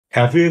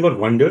Have you ever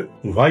wondered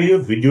why your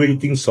video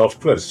editing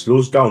software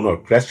slows down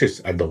or crashes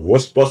at the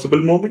worst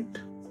possible moment?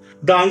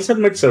 The answer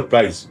might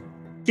surprise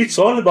you. It's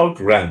all about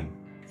RAM.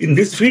 In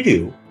this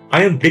video,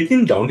 I am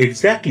breaking down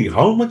exactly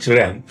how much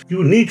RAM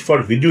you need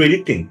for video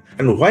editing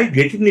and why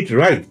getting it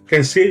right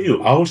can save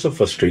you hours of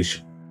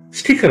frustration.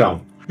 Stick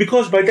around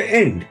because by the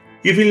end,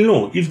 you will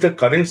know if the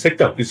current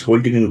setup is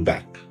holding you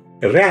back.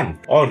 RAM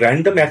or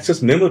random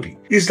access memory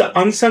is the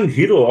unsung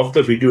hero of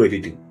the video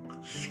editing.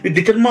 It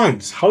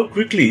determines how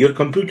quickly your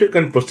computer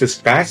can process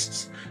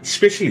tasks,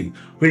 especially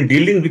when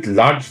dealing with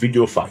large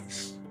video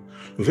files.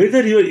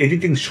 Whether you are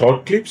editing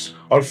short clips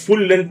or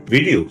full-length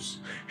videos,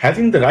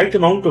 having the right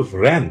amount of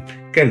RAM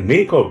can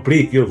make or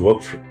break your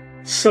workflow.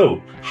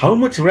 So, how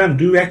much RAM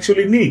do you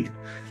actually need?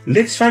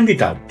 Let's find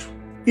it out.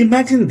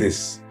 Imagine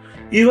this.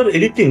 You are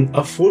editing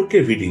a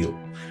 4K video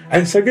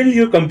and suddenly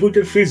your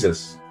computer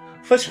freezes.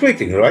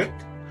 Frustrating, right?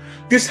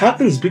 This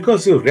happens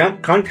because your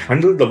RAM can't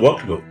handle the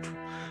workload.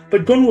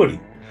 But don't worry,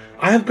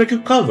 I have got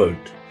you covered.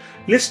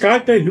 Let's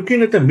start by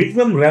looking at the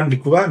minimum RAM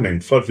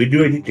requirement for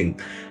video editing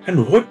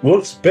and what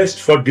works best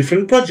for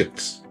different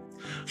projects.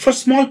 For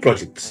small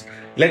projects,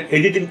 like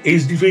editing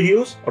HD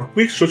videos or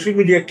quick social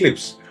media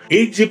clips,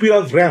 8 GB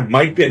of RAM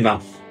might be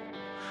enough.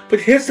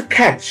 But here's the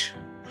catch.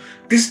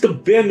 This is the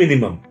bare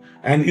minimum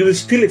and you will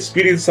still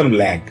experience some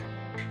lag.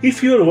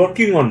 If you are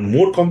working on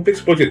more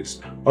complex projects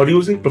or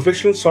using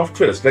professional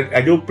softwares like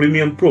Adobe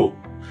Premiere Pro,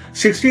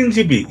 16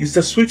 GB is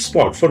the sweet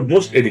spot for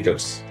most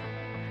editors.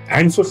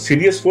 And for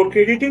serious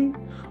 4K editing?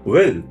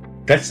 Well,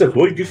 that's a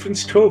whole different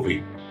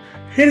story.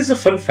 Here is a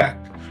fun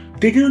fact.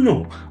 Did you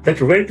know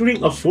that rendering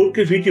a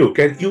 4K video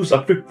can use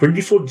up to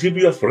 24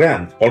 GB of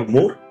RAM or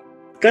more?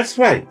 That's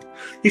right.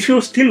 If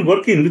you're still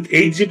working with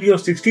 8 GB or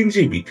 16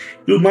 GB,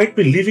 you might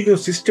be leaving your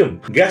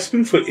system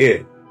gasping for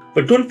air.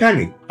 But don't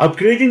panic.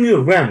 Upgrading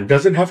your RAM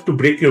doesn't have to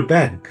break your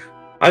bank.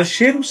 I'll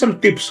share you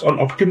some tips on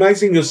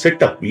optimizing your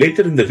setup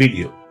later in the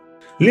video.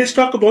 Let's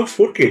talk about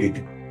 4K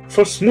editing.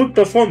 For smooth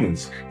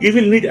performance, you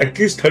will need at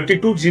least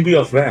 32 GB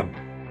of RAM.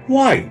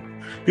 Why?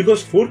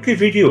 Because 4K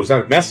videos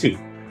are massive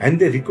and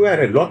they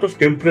require a lot of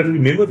temporary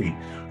memory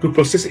to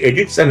process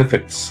edits and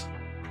effects.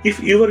 If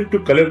you are into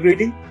color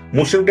grading,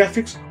 motion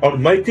graphics, or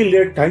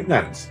multi-layered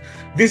timelines,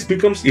 this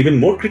becomes even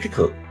more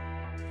critical.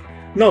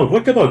 Now,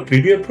 what about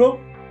Premiere Pro?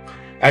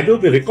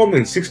 Adobe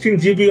recommends 16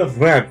 GB of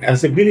RAM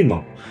as a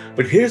minimum,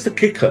 but here's the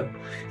kicker.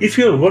 If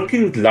you are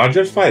working with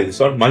larger files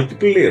or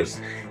multiple layers,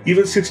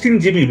 even 16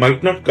 GB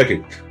might not cut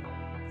it.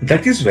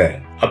 That is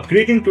where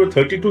upgrading to a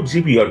 32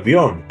 GB or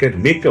beyond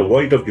can make a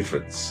world of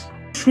difference.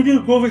 Should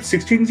you go with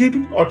 16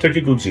 GB or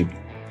 32 GB?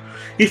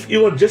 If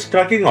you are just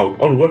starting out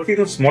or working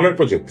on smaller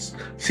projects,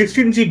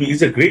 16 GB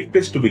is a great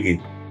place to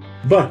begin.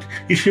 But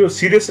if you are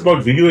serious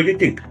about video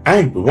editing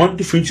and want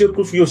to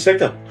future-proof your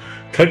setup,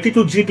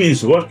 32 GB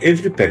is worth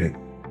every penny.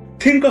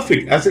 Think of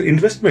it as an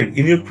investment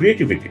in your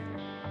creativity.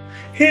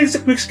 Here is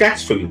a quick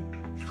stats for you.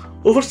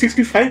 Over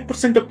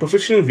 65% of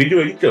professional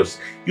video editors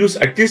use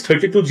at least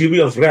 32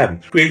 GB of RAM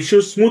to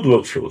ensure smooth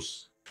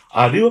workflows.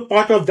 Are you a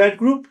part of that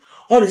group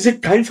or is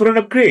it time for an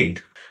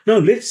upgrade? Now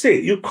let's say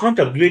you can't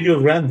upgrade your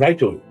RAM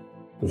right away.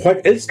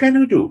 What else can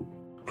you do?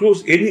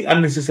 Close any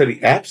unnecessary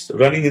apps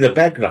running in the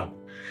background.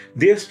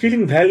 They are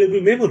stealing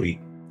valuable memory.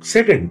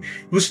 Second,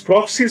 use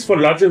proxies for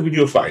larger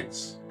video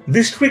files.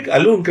 This trick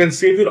alone can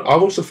save you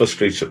hours of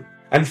frustration.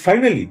 And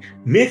finally,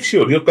 make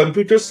sure your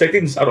computer's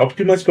settings are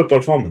optimized for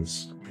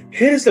performance.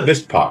 Here is the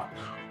best part.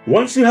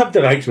 Once you have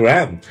the right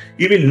RAM,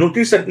 you will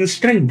notice an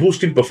instant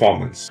boost in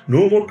performance.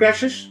 No more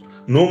crashes,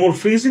 no more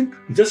freezing,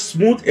 just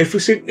smooth,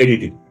 efficient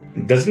editing.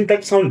 Doesn't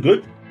that sound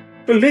good?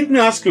 Well, let me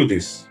ask you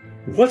this.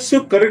 What's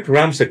your current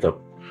RAM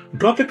setup?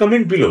 Drop a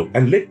comment below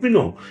and let me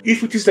know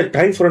if it is the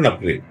time for an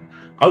upgrade.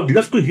 I would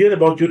love to hear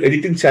about your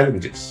editing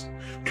challenges.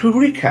 To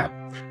recap,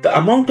 the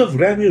amount of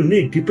RAM you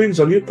need depends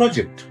on your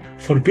project.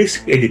 For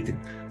basic editing,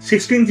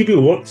 16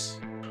 GB works.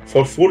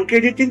 For 4K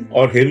editing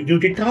or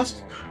heavy-duty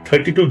tasks,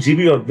 32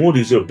 GB or more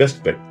is your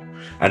best bet.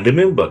 And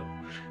remember,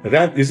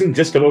 RAM isn't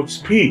just about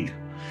speed.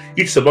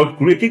 It's about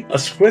creating a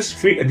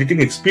stress-free editing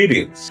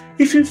experience.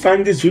 If you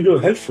find this video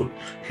helpful,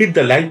 hit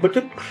the like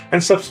button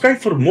and subscribe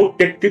for more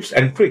tech tips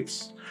and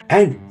tricks.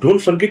 And don't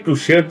forget to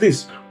share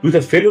this with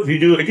a fellow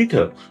video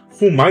editor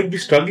who might be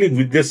struggling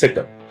with their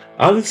setup.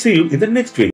 I will see you in the next video.